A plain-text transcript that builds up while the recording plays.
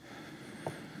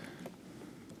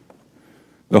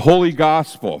The Holy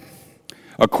Gospel,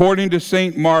 according to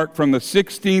St. Mark from the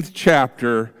 16th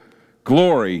chapter,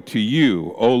 glory to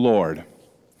you, O Lord.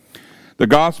 The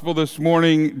Gospel this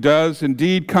morning does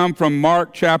indeed come from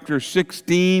Mark chapter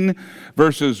 16,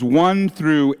 verses 1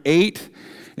 through 8,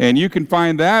 and you can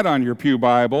find that on your Pew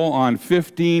Bible on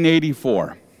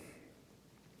 1584.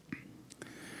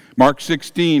 Mark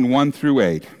 16, 1 through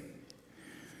 8.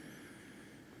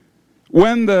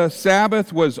 When the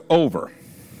Sabbath was over,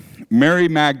 Mary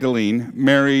Magdalene,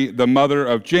 Mary the mother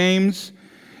of James,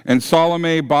 and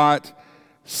Salome bought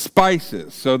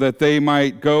spices so that they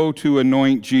might go to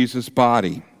anoint Jesus'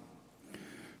 body.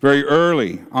 Very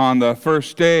early on the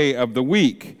first day of the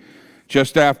week,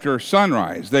 just after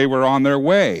sunrise, they were on their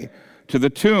way to the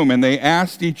tomb, and they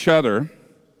asked each other,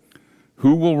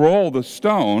 "Who will roll the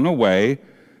stone away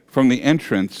from the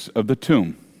entrance of the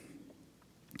tomb?"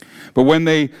 But when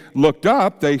they looked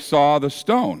up, they saw the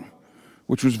stone,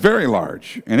 which was very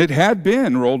large, and it had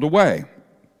been rolled away.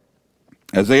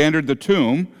 As they entered the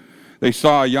tomb, they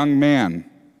saw a young man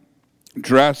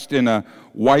dressed in a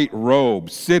white robe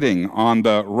sitting on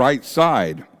the right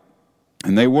side,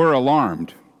 and they were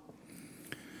alarmed.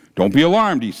 "Don't be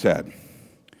alarmed," he said.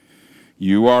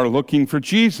 "You are looking for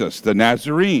Jesus, the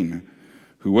Nazarene,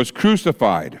 who was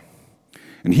crucified,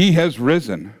 and he has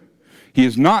risen. He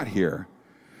is not here.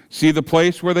 See the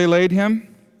place where they laid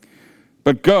him?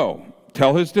 But go,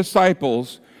 tell his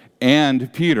disciples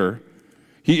and Peter,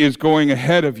 he is going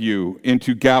ahead of you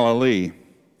into Galilee.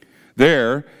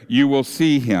 There you will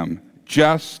see him,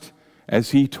 just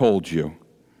as he told you."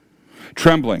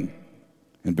 Trembling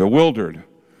and bewildered,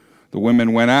 the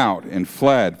women went out and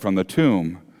fled from the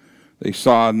tomb. They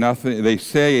saw nothing. They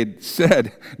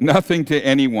said nothing to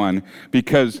anyone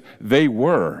because they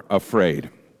were afraid.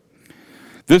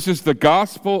 This is the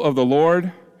gospel of the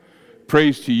Lord.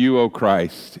 Praise to you, O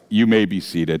Christ. You may be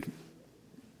seated.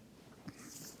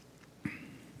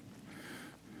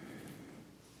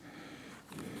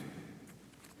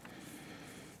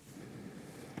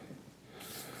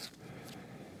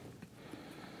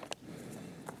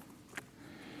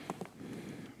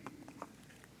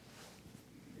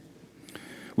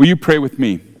 Will you pray with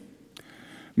me?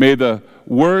 May the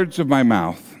words of my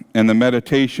mouth and the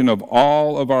meditation of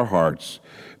all of our hearts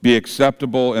be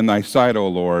acceptable in thy sight, O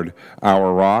Lord,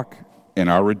 our rock and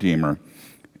our Redeemer.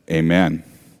 Amen.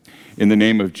 In the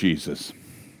name of Jesus.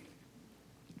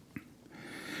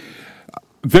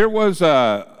 There was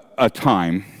a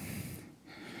time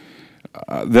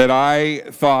that I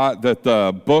thought that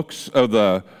the books of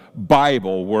the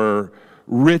Bible were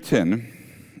written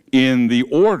in the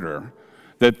order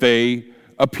that they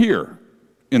appear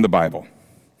in the Bible.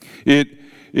 It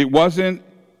wasn't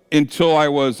until I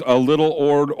was a little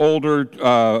older,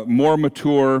 more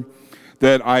mature,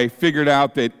 that I figured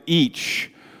out that each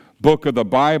book of the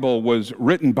Bible was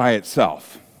written by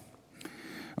itself.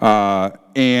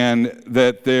 And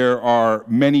that there are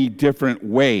many different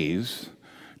ways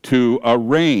to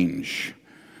arrange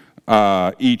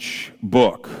each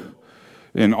book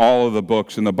in all of the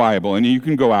books in the Bible. And you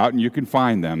can go out and you can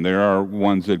find them. There are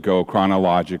ones that go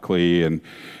chronologically, and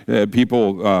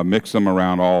people mix them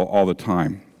around all the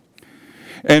time.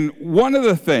 And one of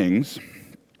the things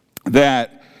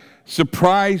that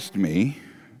surprised me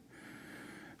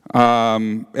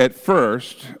at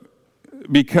first,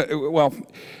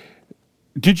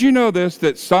 did you know this,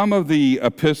 that some of the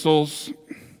epistles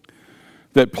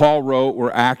that Paul wrote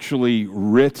were actually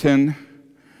written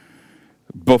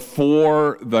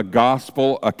before the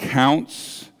gospel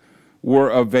accounts were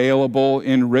available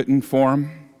in written form?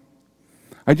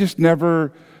 I just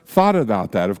never thought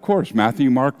about that. Of course,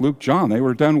 Matthew, Mark, Luke, John, they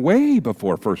were done way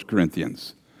before 1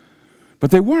 Corinthians.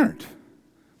 But they weren't.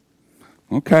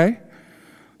 Okay.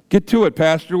 Get to it,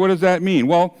 Pastor. What does that mean?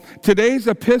 Well, today's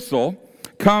epistle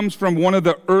comes from one of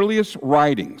the earliest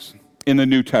writings in the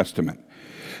New Testament.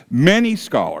 Many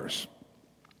scholars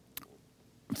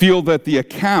feel that the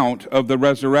account of the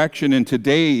resurrection in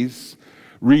today's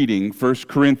reading, 1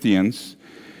 Corinthians,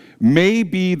 may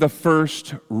be the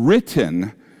first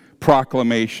written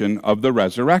proclamation of the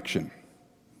resurrection.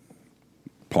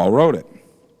 Paul wrote it.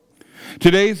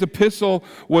 Today's epistle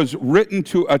was written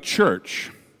to a church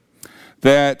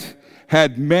that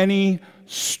had many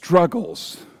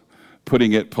struggles,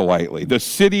 putting it politely. The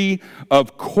city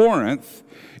of Corinth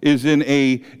is in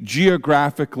a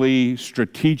geographically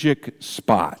strategic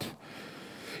spot.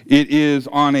 It is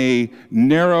on a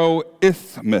narrow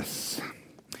isthmus,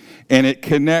 and it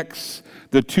connects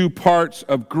the two parts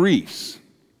of Greece.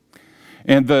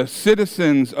 And the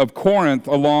citizens of Corinth,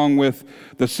 along with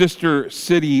the sister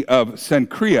city of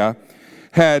Cenchrea,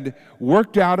 had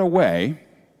worked out a way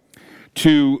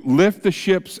to lift the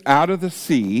ships out of the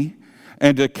sea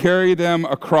and to carry them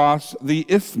across the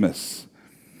isthmus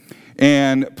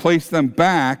and place them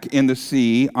back in the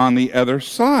sea on the other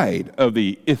side of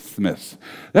the isthmus.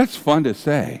 That's fun to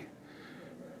say.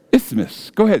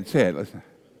 Isthmus. Go ahead, say it. Listen.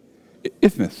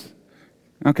 Isthmus.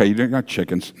 Okay, you're not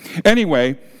chickens.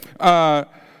 Anyway,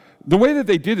 the way that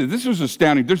they did it, this was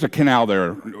astounding. There's a canal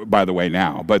there, by the way,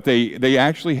 now, but they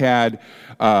actually had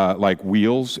like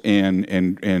wheels and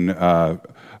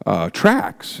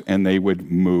tracks, and they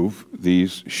would move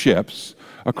these ships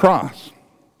across.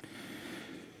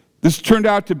 This turned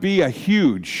out to be a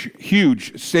huge,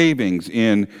 huge savings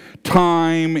in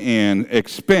time and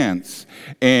expense,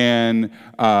 and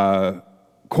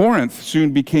Corinth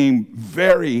soon became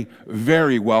very,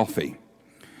 very wealthy.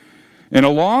 And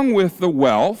along with the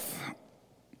wealth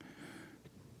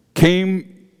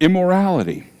came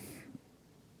immorality.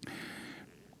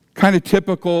 Kind of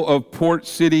typical of port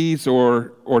cities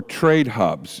or trade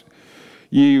hubs.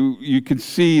 You can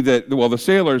see that, well, the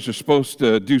sailors are supposed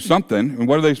to do something, and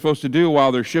what are they supposed to do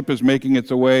while their ship is making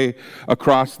its way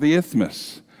across the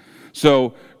isthmus?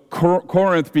 So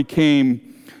Corinth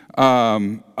became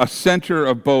a center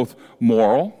of both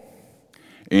moral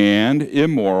and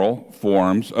immoral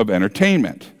forms of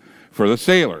entertainment for the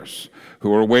sailors who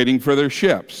were waiting for their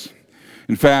ships.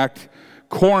 In fact,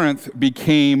 Corinth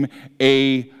became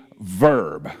a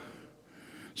verb.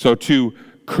 So to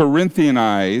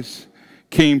Corinthianize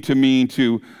came to mean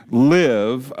to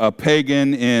live a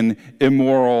pagan and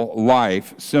immoral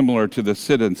life similar to the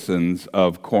citizens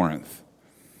of Corinth.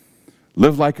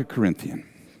 Live like a Corinthian.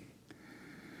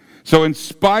 So in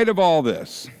spite of all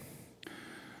this,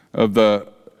 of the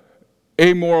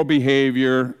amoral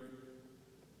behavior,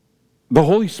 the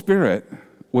Holy Spirit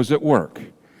was at work.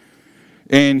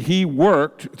 And he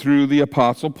worked through the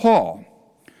Apostle Paul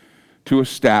to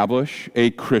establish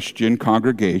a Christian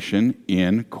congregation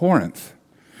in Corinth.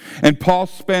 And Paul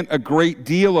spent a great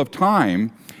deal of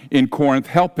time in Corinth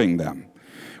helping them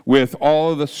with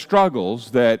all of the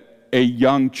struggles that a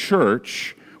young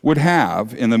church would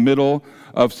have in the middle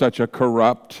of such a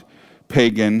corrupt,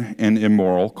 pagan, and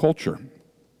immoral culture.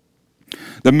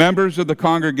 The members of the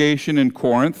congregation in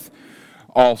Corinth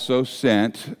also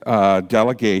sent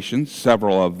delegations,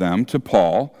 several of them, to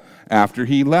Paul after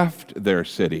he left their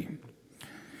city.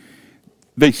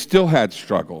 They still had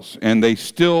struggles, and they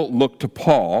still looked to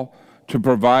Paul to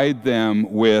provide them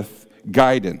with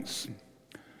guidance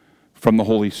from the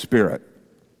Holy Spirit.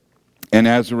 And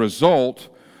as a result,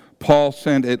 Paul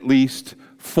sent at least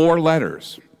 4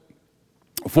 letters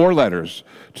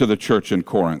to the church in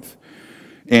Corinth.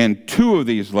 And 2 of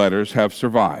these letters have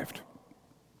survived.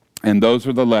 And those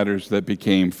are the letters that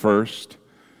became 1st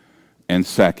and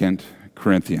 2nd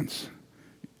Corinthians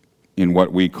in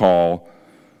what we call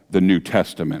the New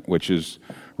Testament, which is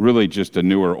really just a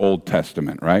newer Old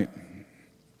Testament, right?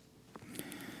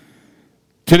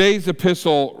 Today's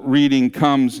epistle reading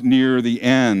comes near the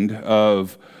end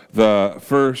of the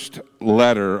first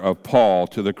letter of Paul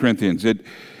to the Corinthians.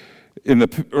 In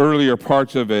the earlier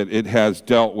parts of it, it has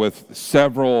dealt with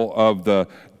several of the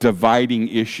dividing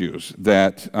issues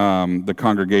that the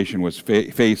congregation was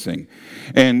facing.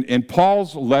 And in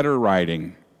Paul's letter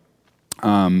writing,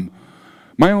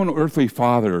 my own earthly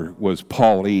father was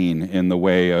Pauline in the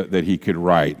way that he could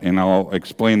write, and I'll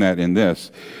explain that in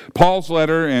this. Paul's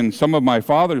letter and some of my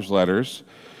father's letters,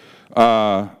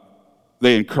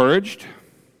 they encouraged,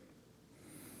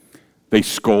 they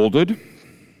scolded,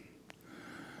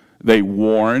 they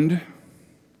warned,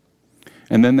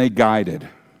 and then they guided.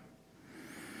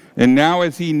 And now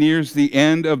as he nears the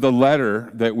end of the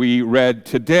letter that we read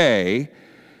today,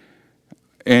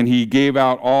 and he gave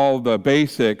out all the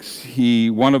basics,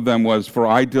 one of them was, "For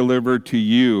I delivered to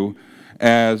you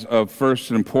as of first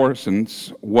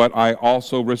importance what I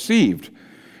also received."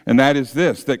 And that is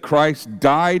this, that Christ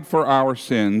died for our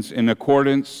sins in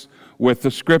accordance with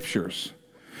the Scriptures,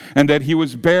 and that he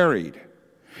was buried,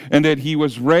 and that he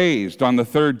was raised on the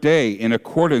 3rd day in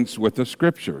accordance with the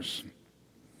Scriptures.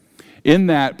 In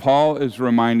that, Paul is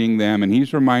reminding them, and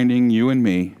he's reminding you and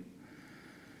me,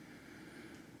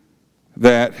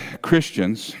 that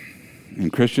Christians,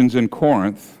 and Christians in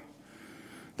Corinth,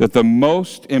 that the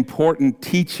most important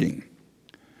teaching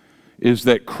is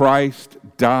that Christ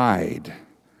died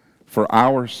for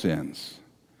our sins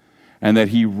and that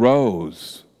he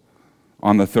rose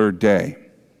on the 3rd day.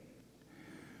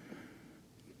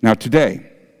 Now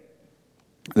today,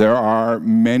 there are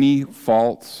many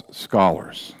false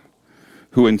scholars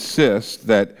who insist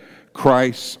that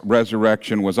Christ's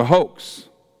resurrection was a hoax.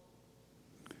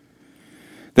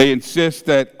 They insist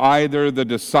that either the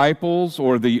disciples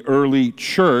or the early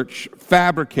church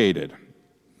fabricated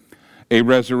a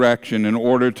resurrection in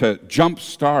order to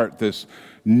jumpstart this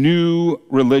new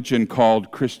religion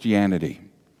called Christianity.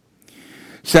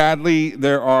 Sadly,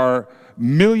 there are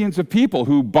millions of people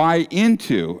who buy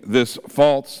into this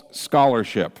false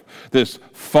scholarship, this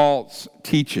false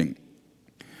teaching.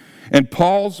 And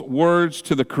Paul's words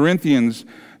to the Corinthians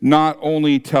not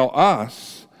only tell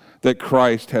us that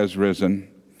Christ has risen,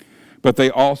 but they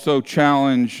also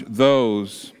challenge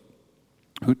those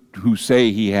who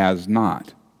say he has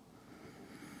not.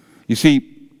 You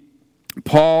see,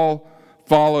 Paul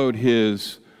followed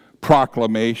his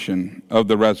proclamation of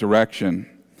the resurrection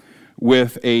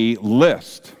with a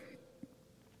list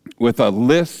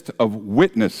of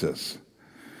witnesses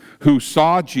who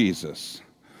saw Jesus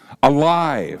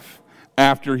alive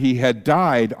after he had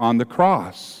died on the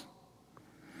cross.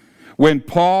 When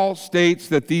Paul states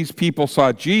that these people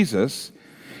saw Jesus,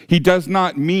 he does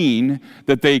not mean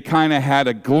that they kind of had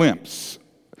a glimpse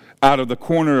out of the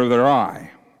corner of their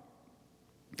eye.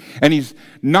 And he's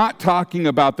not talking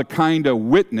about the kind of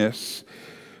witness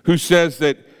who says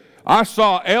that I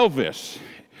saw Elvis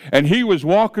and he was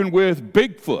walking with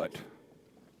Bigfoot.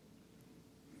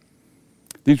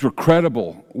 These were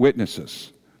credible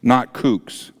witnesses, not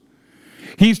kooks.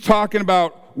 He's talking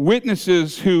about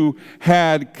witnesses who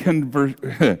had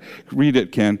read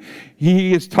it, Ken.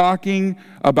 He is talking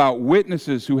about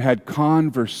witnesses who had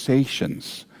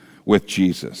conversations with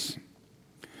Jesus.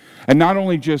 And not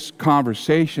only just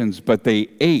conversations, but they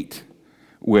ate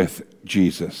with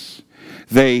Jesus.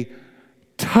 They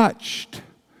touched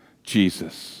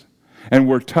Jesus and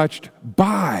were touched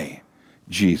by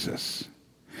Jesus.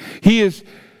 He is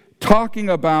talking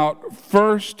about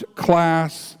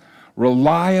first-class,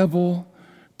 reliable,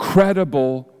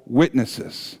 credible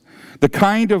witnesses. The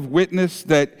kind of witness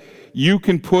that you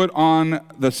can put on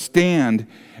the stand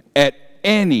at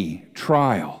any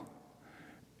trial,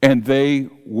 and they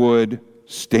would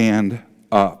stand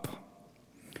up.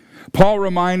 Paul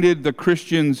reminded the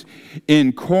Christians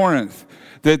in Corinth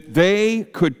that they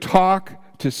could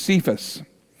talk to Cephas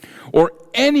or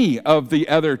any of the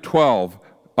other 12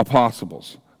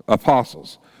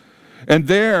 apostles. And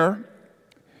there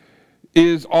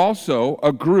is also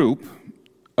a group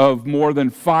of more than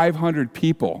 500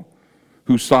 people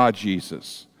who saw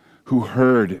Jesus, who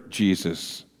heard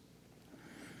Jesus.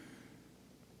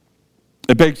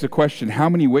 It begs the question, how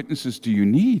many witnesses do you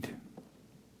need?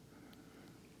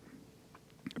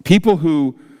 People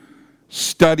who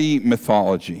study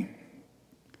mythology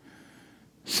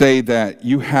say that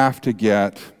you have to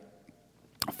get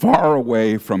far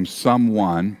away from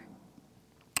someone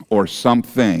or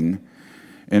something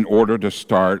in order to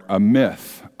start a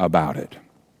myth about it.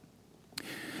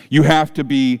 You have to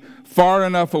be far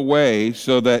enough away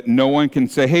so that no one can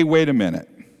say, hey, wait a minute.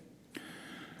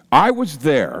 I was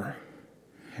there,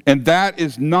 and that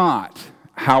is not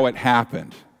how it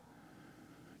happened.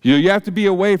 You have to be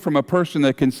away from a person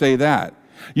that can say that.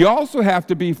 You also have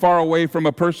to be far away from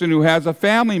a person who has a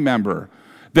family member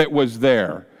that was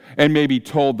there and maybe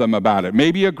told them about it.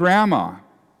 Maybe a grandma.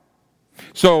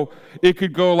 So it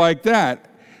could go like that.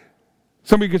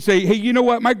 Somebody could say, hey, you know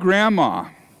what? My grandma,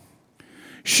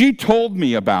 she told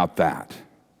me about that.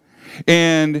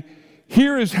 And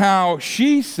here is how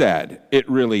she said it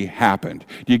really happened.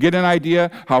 Do you get an idea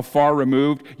how far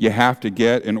removed you have to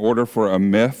get in order for a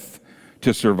myth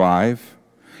to survive?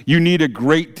 You need a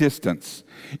great distance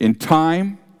in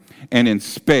time and in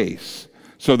space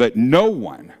so that no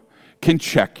one can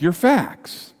check your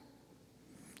facts.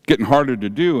 Getting harder to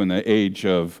do in the age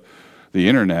of the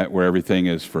internet where everything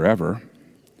is forever.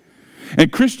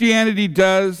 And Christianity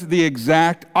does the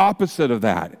exact opposite of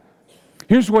that.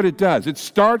 Here's what it does. It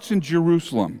starts in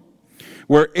Jerusalem,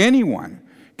 where anyone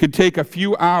could take a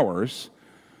few hours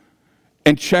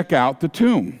and check out the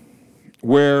tomb,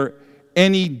 where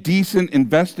any decent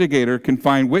investigator can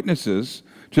find witnesses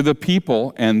to the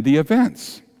people and the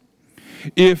events.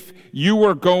 If you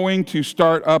were going to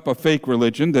start up a fake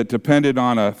religion that depended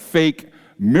on a fake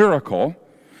miracle,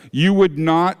 you would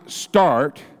not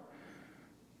start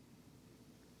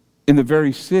in the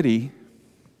very city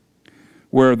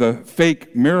where the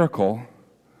fake miracle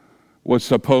was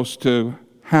supposed to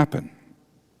happen.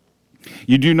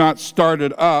 You do not start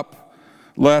it up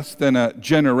less than a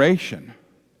generation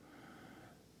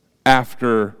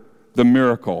after the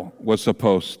miracle was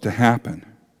supposed to happen.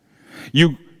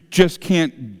 You just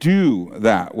can't do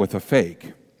that with a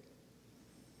fake.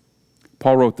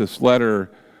 Paul wrote this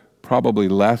letter probably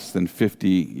less than 50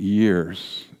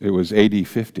 years. It was AD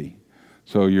 50.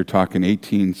 So you're talking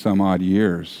 18 some odd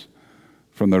years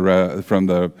from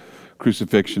the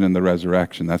crucifixion and the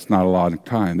resurrection. That's not a lot of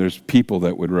time. There's people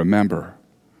that would remember.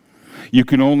 You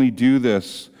can only do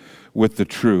this with the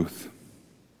truth.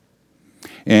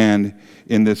 And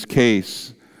in this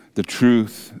case, the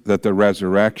truth that the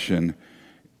resurrection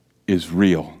is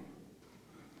real.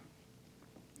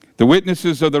 The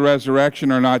witnesses of the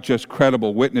resurrection are not just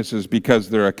credible witnesses because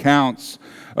their accounts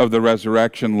of the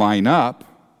resurrection line up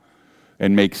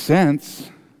and make sense.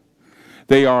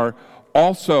 They are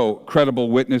also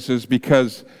credible witnesses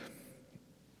because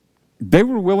they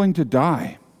were willing to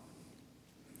die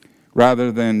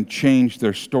rather than change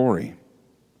their story.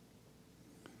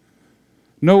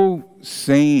 No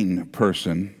sane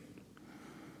person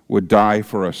would die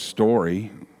for a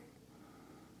story.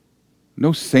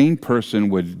 No sane person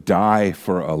would die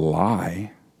for a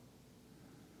lie,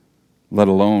 let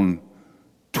alone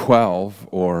 12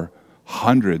 or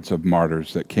hundreds of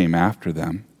martyrs that came after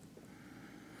them.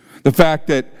 The fact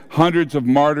that hundreds of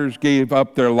martyrs gave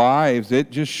up their lives,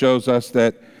 it just shows us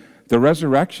that the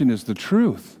resurrection is the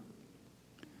truth.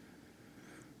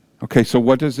 Okay, so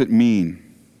what does it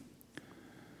mean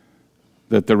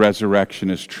that the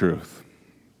resurrection is truth?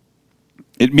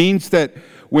 It means that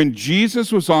when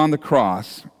Jesus was on the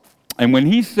cross, and when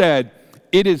he said,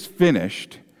 "It is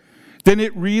finished," then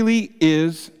it really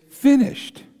is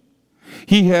finished.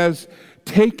 He has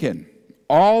taken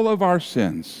all of our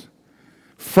sins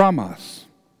from us,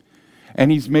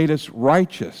 and he's made us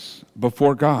righteous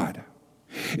before God.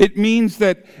 It means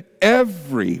that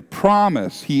every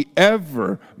promise he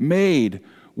ever made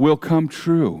will come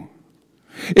true.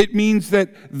 It means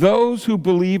that those who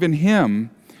believe in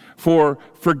him for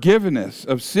forgiveness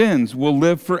of sins will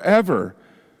live forever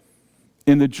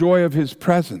in the joy of his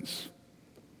presence.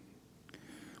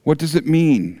 What does it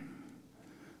mean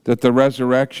that the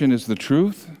resurrection is the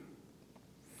truth?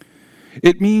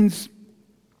 It means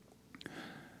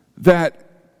that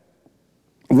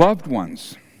loved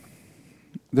ones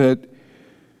that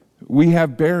we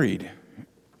have buried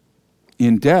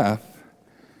in death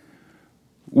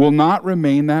will not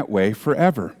remain that way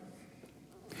forever.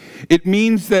 It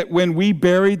means that when we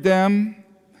buried them,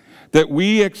 that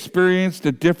we experienced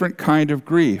a different kind of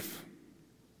grief.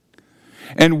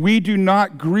 And we do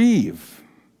not grieve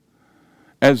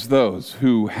as those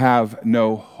who have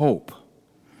no hope.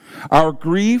 Our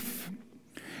grief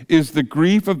is the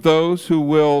grief of those who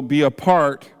will be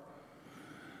apart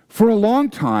for a long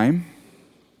time,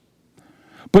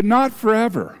 but not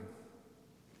forever.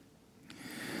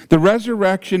 The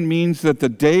resurrection means that the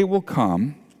day will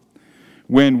come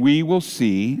when we will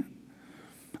see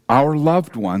our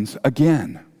loved ones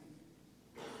again.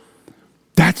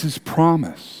 That's his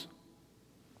promise.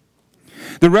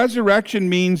 The resurrection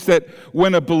means that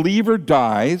when a believer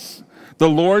dies, the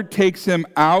Lord takes him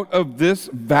out of this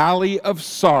valley of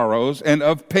sorrows and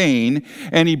of pain,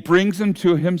 and he brings him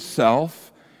to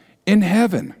himself in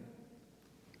heaven.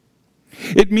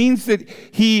 It means that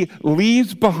he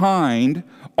leaves behind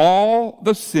all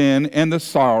the sin and the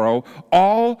sorrow,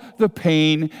 all the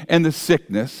pain and the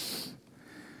sickness,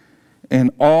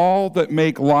 and all that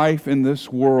make life in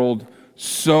this world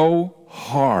so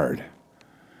hard,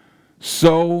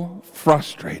 so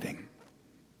frustrating.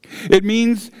 It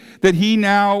means that he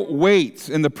now waits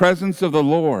in the presence of the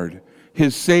Lord,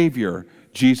 his Savior,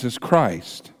 Jesus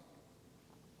Christ.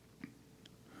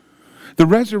 The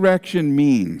resurrection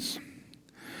means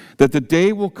that the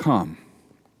day will come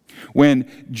when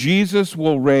Jesus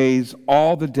will raise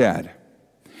all the dead,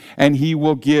 and he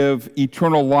will give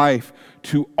eternal life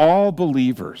to all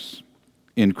believers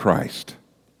in Christ.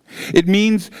 It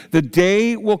means the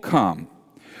day will come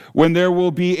when there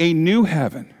will be a new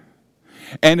heaven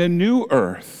and a new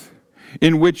earth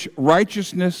in which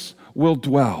righteousness will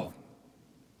dwell.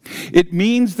 It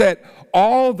means that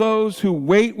all those who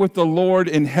wait with the Lord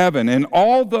in heaven and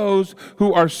all those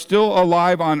who are still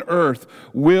alive on earth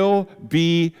will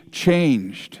be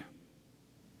changed.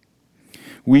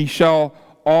 We shall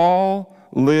all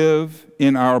live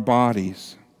in our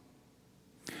bodies,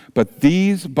 but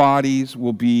these bodies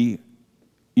will be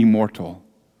immortal.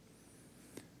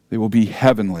 They will be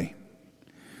heavenly.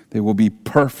 They will be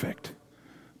perfect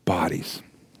bodies.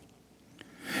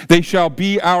 They shall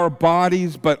be our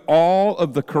bodies, but all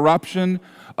of the corruption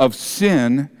of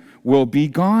sin will be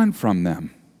gone from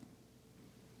them.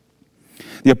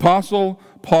 The Apostle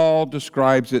Paul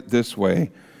describes it this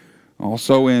way,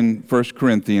 also in 1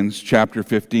 Corinthians chapter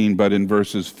 15, but in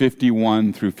verses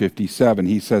 51 through 57.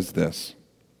 He says this,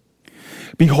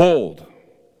 "Behold,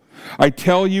 I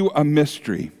tell you a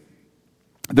mystery,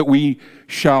 that we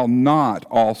shall not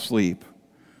all sleep,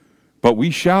 but we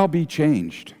shall be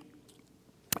changed.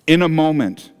 In a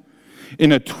moment,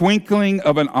 in a twinkling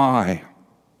of an eye,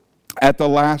 at the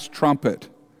last trumpet.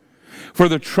 For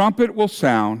the trumpet will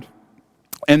sound,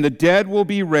 and the dead will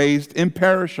be raised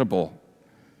imperishable,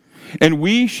 and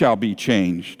we shall be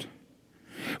changed.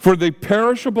 For the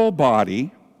perishable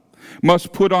body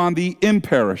must put on the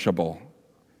imperishable,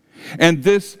 and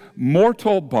this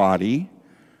mortal body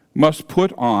must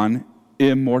put on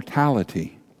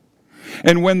immortality.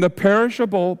 And when the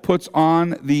perishable puts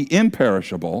on the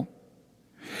imperishable,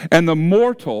 and the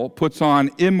mortal puts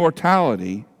on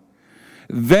immortality,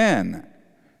 then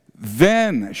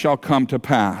shall come to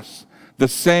pass the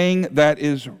saying that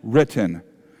is written,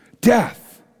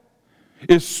 death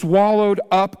is swallowed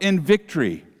up in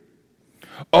victory.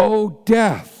 O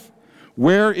death,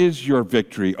 where is your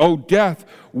victory? O death,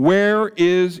 where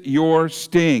is your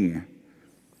sting?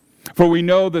 For we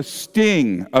know the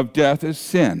sting of death is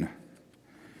sin,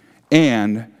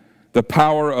 and the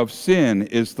power of sin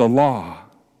is the law.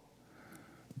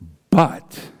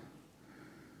 But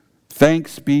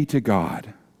thanks be to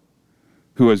God,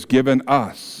 who has given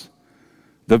us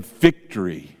the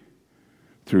victory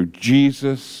through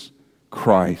Jesus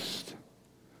Christ.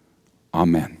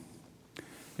 Amen.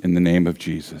 In the name of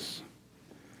Jesus,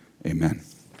 amen.